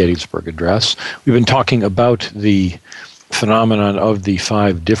 Writing the Gettysburg Address. We've been talking about the phenomenon of the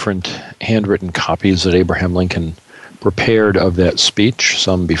 5 different handwritten copies that Abraham Lincoln prepared of that speech,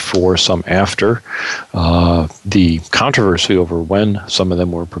 some before, some after, the controversy over when some of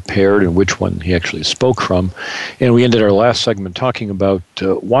them were prepared and which one he actually spoke from. And we ended our last segment talking about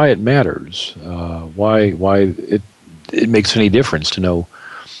why it matters, why it makes any difference to know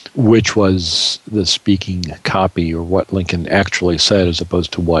which was the speaking copy or what Lincoln actually said as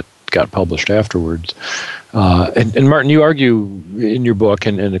opposed to what got published afterwards. And Martin, you argue in your book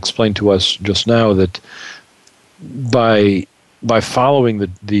and explain to us just now that by following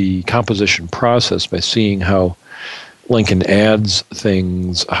the composition process, by seeing how Lincoln adds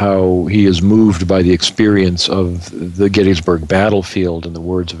things, how he is moved by the experience of the Gettysburg battlefield, in the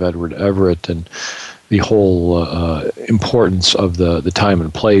words of Edward Everett, and the whole importance of the time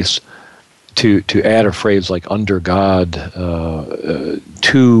and place, to add a phrase like "under God"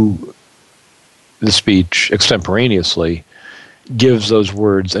 to the speech extemporaneously, gives those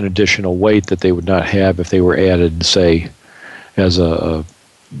words an additional weight that they would not have if they were added, say, as a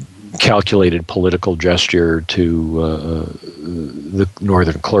calculated political gesture to the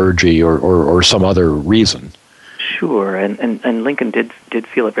Northern clergy or some other reason. Sure, and Lincoln did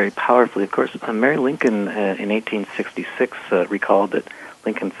feel it very powerfully. Of course, Mary Lincoln in 1866 recalled that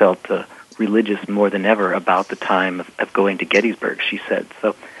Lincoln felt religious more than ever about the time of going to Gettysburg, she said.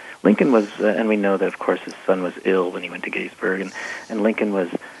 So Lincoln was, and we know that, of course, his son was ill when he went to Gettysburg, and Lincoln was,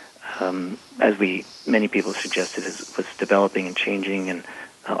 as many people suggested, was developing and changing and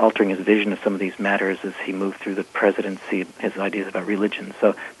altering his vision of some of these matters as he moved through the presidency, his ideas about religion.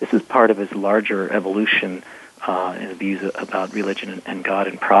 So this is part of his larger evolution, his views about religion and God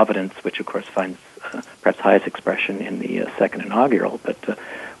and providence, which, of course, finds perhaps highest expression in the second inaugural, but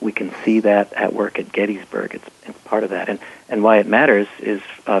we can see that at work at Gettysburg. It's part of that. And why it matters is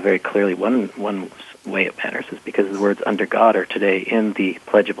very clearly one way it matters is because the words "under God" are today in the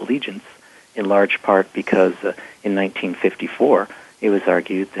Pledge of Allegiance, in large part because in 1954 it was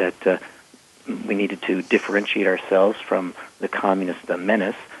argued that we needed to differentiate ourselves from the communist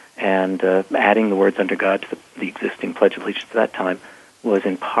menace And adding the words "under God" to the existing Pledge of Allegiance at that time was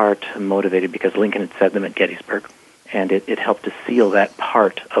in part motivated because Lincoln had said them at Gettysburg, and it helped to seal that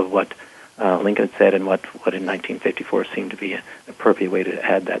part of what Lincoln had said and what in 1954 seemed to be an appropriate way to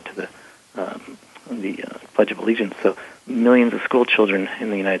add that to the Pledge of Allegiance. So millions of school children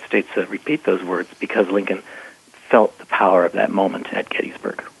in the United States repeat those words because Lincoln felt the power of that moment at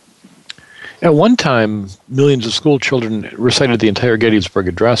Gettysburg. At one time, millions of school children recited the entire Gettysburg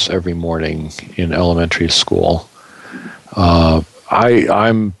Address every morning in elementary school.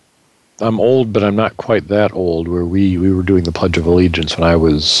 I'm old, but I'm not quite that old, where we were doing the Pledge of Allegiance when I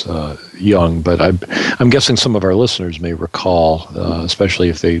was young, but I'm guessing some of our listeners may recall, especially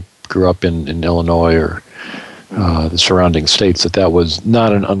if they grew up in Illinois or the surrounding states, that was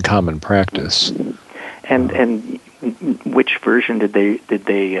not an uncommon practice. And which version did they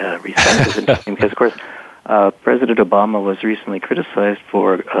recite? Is interesting because, of course, President Obama was recently criticized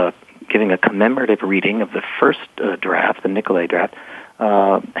for giving a commemorative reading of the first draft, the Nicolay draft.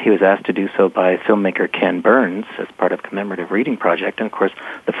 He was asked to do so by filmmaker Ken Burns as part of commemorative reading project, and of course,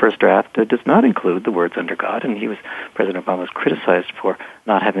 the first draft does not include the words "under God," and President Obama was criticized for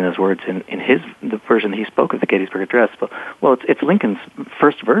not having those words in the version he spoke of the Gettysburg Address. But it's Lincoln's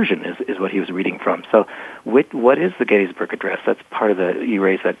first version is what he was reading from. So, what is the Gettysburg Address? That's part of you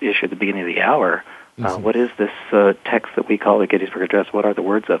raised that issue at the beginning of the hour. What is this text that we call the Gettysburg Address? What are the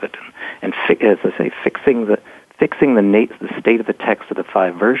words of it? And as I say, fixing the state of the text of the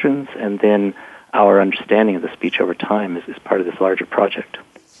five versions, and then our understanding of the speech over time is part of this larger project.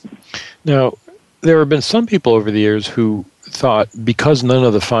 Now, there have been some people over the years who thought because none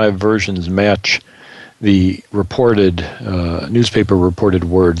of the five versions match the reported, newspaper-reported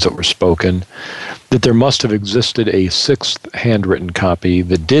words that were spoken, that there must have existed a sixth handwritten copy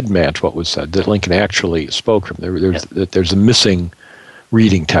that did match what was said, that Lincoln actually spoke from. There's a missing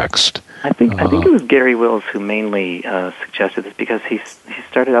reading text. I think it was Gary Wills who mainly suggested this because he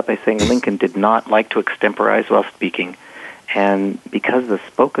started out by saying Lincoln did not like to extemporize while speaking, and because the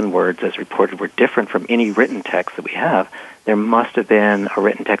spoken words as reported were different from any written text that we have, there must have been a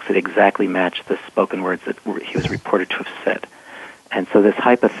written text that exactly matched the spoken words that he was reported to have said. And so this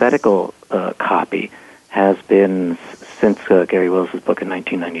hypothetical copy has been, since Gary Wills' book in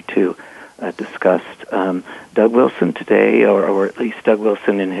 1992, discussed. Doug Wilson today, or at least Doug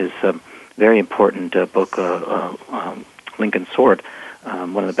Wilson in his very important book, Lincoln's Sword,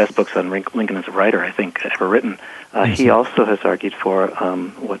 one of the best books on Lincoln as a writer, I think, ever written. He also has argued for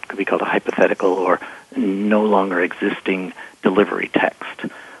what could be called a hypothetical or no longer existing delivery text.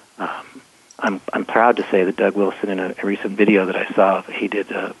 I'm proud to say that Doug Wilson, in a recent video that I saw, he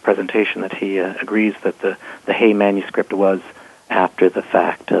did a presentation that he agrees that the Hay manuscript was after the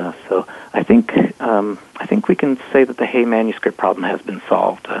fact. So I think we can say that the Hay manuscript problem has been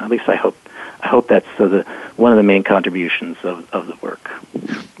solved. At least I hope that's one of the main contributions of the work.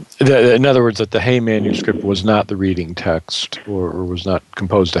 In other words, that the Hay manuscript was not the reading text or was not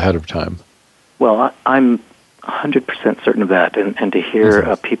composed ahead of time. Well, I'm 100% certain of that, and to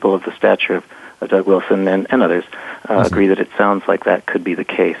hear people of the stature of Doug Wilson and others agree that it sounds like that could be the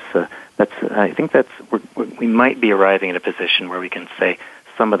case. I think we might be arriving at a position where we can say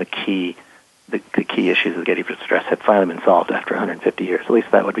some of the key issues of the Gettysburg Address have finally been solved after 150 years. At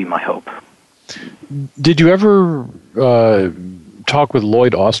least that would be my hope. Did you ever talk with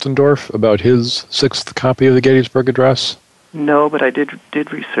Lloyd Ostendorf about his sixth copy of the Gettysburg Address? No, but I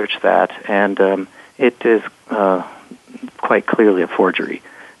did research that, and it is quite clearly a forgery,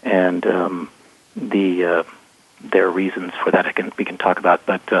 and there are reasons for that we can talk about,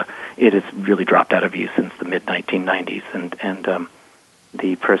 but it has really dropped out of use since the mid-1990s, and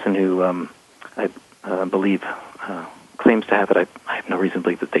the person who I believe claims to have it, I have no reason to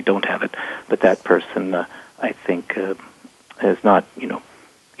believe that they don't have it, but that person I think is not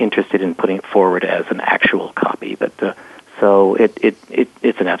interested in putting it forward as an actual copy, but so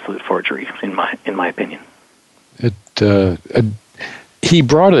it's an absolute forgery in my opinion. He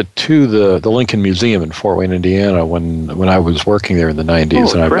brought it to the Lincoln Museum in Fort Wayne, Indiana, when I was working there in the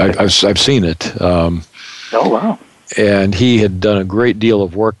 90s, and I've seen it. Oh wow! And he had done a great deal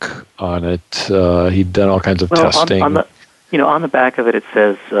of work on it. He'd done all kinds of testing. On the back of it, it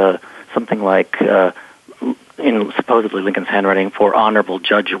says something like, in supposedly Lincoln's handwriting, for Honorable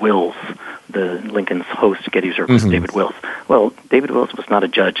Judge Wills, the Lincoln's host, Gettysburg, was David Wills. Well, David Wills was not a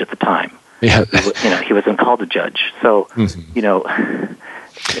judge at the time. Yeah. He wasn't called a judge. So,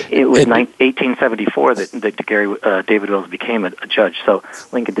 it was 1874 that David Wills became a judge. So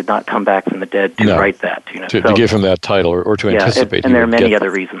Lincoln did not come back from the dead to write that. To give him that title or to anticipate. And there are many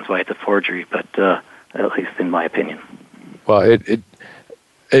other reasons why it's a forgery, but at least in my opinion. Well,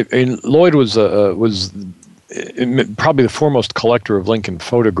 Lloyd was probably the foremost collector of Lincoln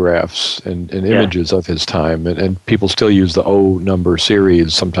photographs and images of his time, and people still use the O number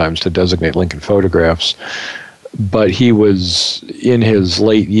series sometimes to designate Lincoln photographs. But he was in his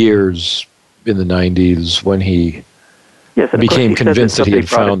late years in the 90s when he became convinced that he had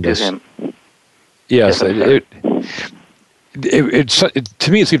found this. Yes, to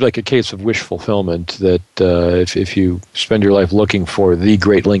me it seemed like a case of wish fulfillment, that if you spend your life looking for the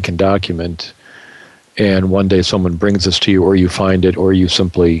great Lincoln document, and one day someone brings this to you, or you find it, or you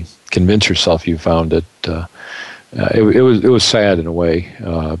simply convince yourself you found it, it was sad in a way,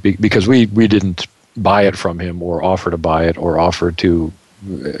 because we didn't buy it from him, or offer to buy it, or offer to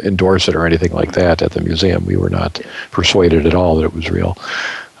endorse it, or anything like that at the museum. We were not persuaded at all that it was real.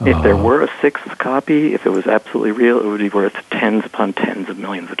 If there were a sixth copy, if it was absolutely real, it would be worth tens upon tens of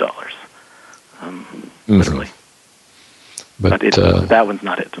millions of dollars. Literally. But that one's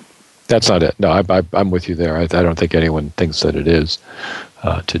not it. That's not it. No, I'm with you there. I don't think anyone thinks that it is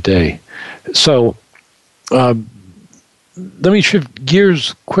today. So let me shift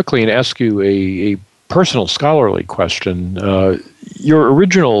gears quickly and ask you a personal scholarly question. Your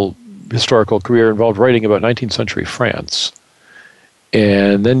original historical career involved writing about 19th century France,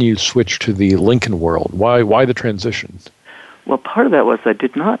 and then you switched to the Lincoln world. Why the transition? Well, part of that was I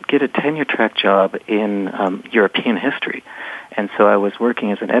did not get a tenure track job in European history. And so I was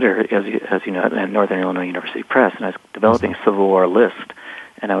working as an editor, as you know, at Northern Illinois University Press, and I was developing a Civil War list,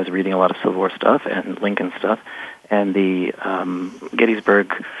 and I was reading a lot of Civil War stuff and Lincoln stuff, and the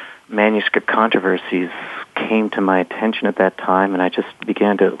Gettysburg manuscript controversies came to my attention at that time, and I just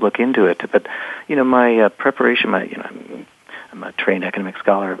began to look into it. But, my preparation, I'm a trained academic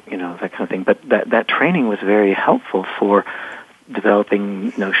scholar, that kind of thing, but that training was very helpful for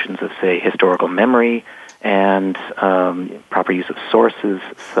developing notions of, say, historical memory, and proper use of sources.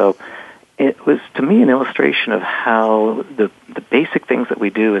 So it was, to me, an illustration of how the basic things that we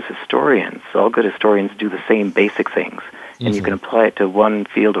do as historians, all good historians do the same basic things, and you can apply it to one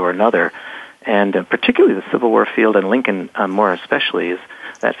field or another. And particularly the Civil War field, and Lincoln more especially,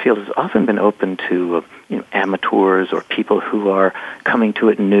 that field has often been open to amateurs or people who are coming to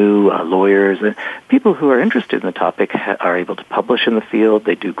it new, lawyers, and people who are interested in the topic are able to publish in the field.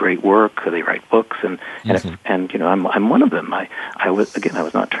 They do great work. They write books, and I'm one of them. I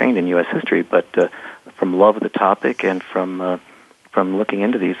was not trained in U.S. history, but from love of the topic and from looking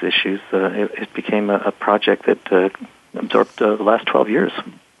into these issues, it became a project that absorbed the last 12 years.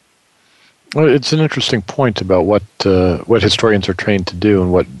 Well, it's an interesting point about what historians are trained to do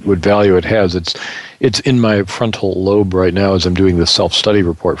and what value it has. It's in my frontal lobe right now as I'm doing the self-study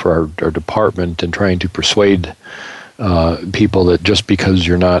report for our department and trying to persuade people that just because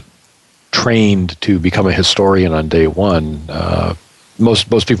you're not trained to become a historian on day one, most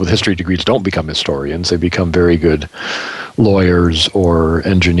people with history degrees don't become historians. They become very good lawyers or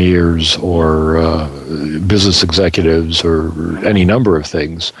engineers or business executives or any number of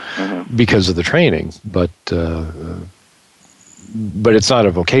things because of the training. But it's not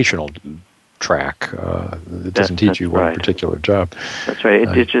a vocational track. It doesn't teach you one particular job. That's right.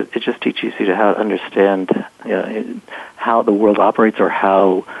 It just teaches you how to understand how the world operates or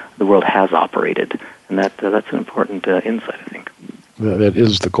how the world has operated, and that's an important insight, I think. That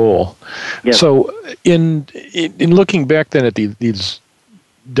is the goal. Yes. So, in looking back then at these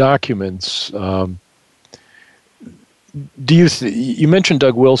documents, you mentioned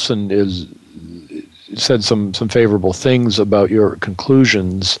Doug Wilson said some favorable things about your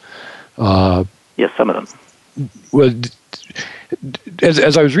conclusions. Yes, some of them. Well,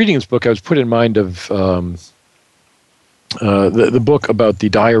 as I was reading this book, I was put in mind of the book about the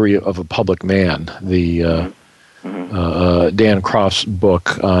Diary of a Public Man, the Dan Croft's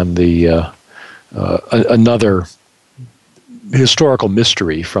book on the another historical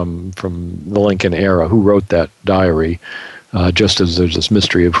mystery from the Lincoln era. Who wrote that diary? Just as there's this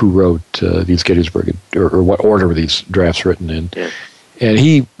mystery of who wrote these Gettysburg, or what order were these drafts written in. Yes. And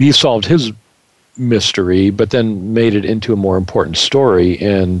he solved his mystery, but then made it into a more important story.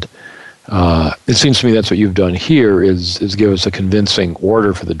 And it seems to me that's what you've done here is give us a convincing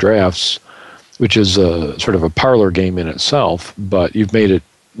order for the drafts, which is a sort of a parlor game in itself, but you've made it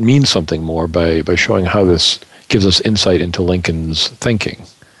mean something more by showing how this gives us insight into Lincoln's thinking.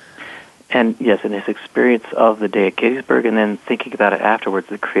 And yes, and his experience of the day at Gettysburg, and then thinking about it afterwards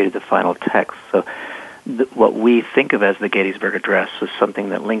that created the final text. So what we think of as the Gettysburg Address was something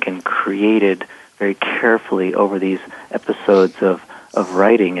that Lincoln created very carefully over these episodes of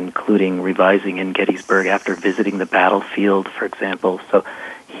writing, including revising in Gettysburg after visiting the battlefield, for example. So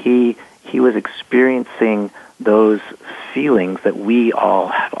he he was experiencing those feelings that we all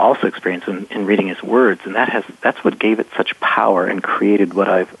have also experienced in reading his words, and that's what gave it such power and created what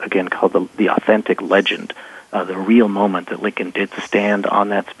I've again called the authentic legend, the real moment that Lincoln did stand on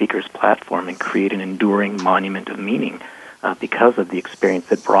that speaker's platform and create an enduring monument of meaning because of the experience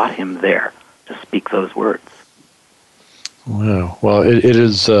that brought him there to speak those words. Wow. Well, it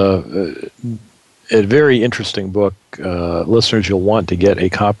is a very interesting book. Listeners, you'll want to get a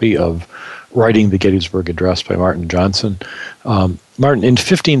copy of Writing the Gettysburg Address by Martin Johnson. Martin, in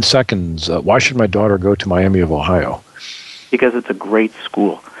 15 seconds, why should my daughter go to Miami of Ohio? Because it's a great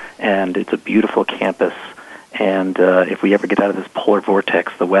school, and it's a beautiful campus, and if we ever get out of this polar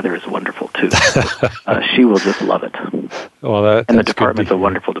vortex, the weather is wonderful, too. She will just love it. Well, and the department's a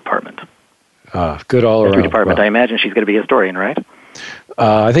wonderful department. Good all around. Department. Well, I imagine she's going to be a historian, right?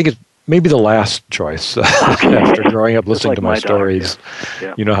 I think it's maybe the last choice after growing up listening to my stories.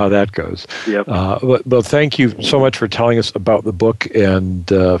 Yeah. You know how that goes. Yep. But thank you so much for telling us about the book and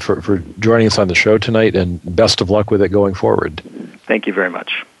for joining us on the show tonight, and best of luck with it going forward. Thank you very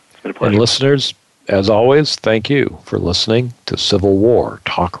much. It's been a pleasure. And listeners, as always, thank you for listening to Civil War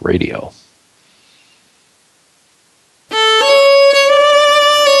Talk Radio.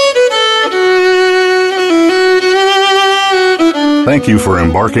 Thank you for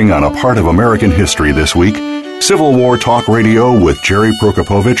embarking on a part of American history this week. Civil War Talk Radio with Jerry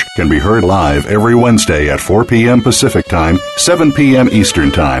Prokopowicz can be heard live every Wednesday at 4 p.m. Pacific Time, 7 p.m.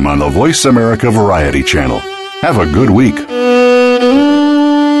 Eastern Time on the Voice America Variety Channel. Have a good week.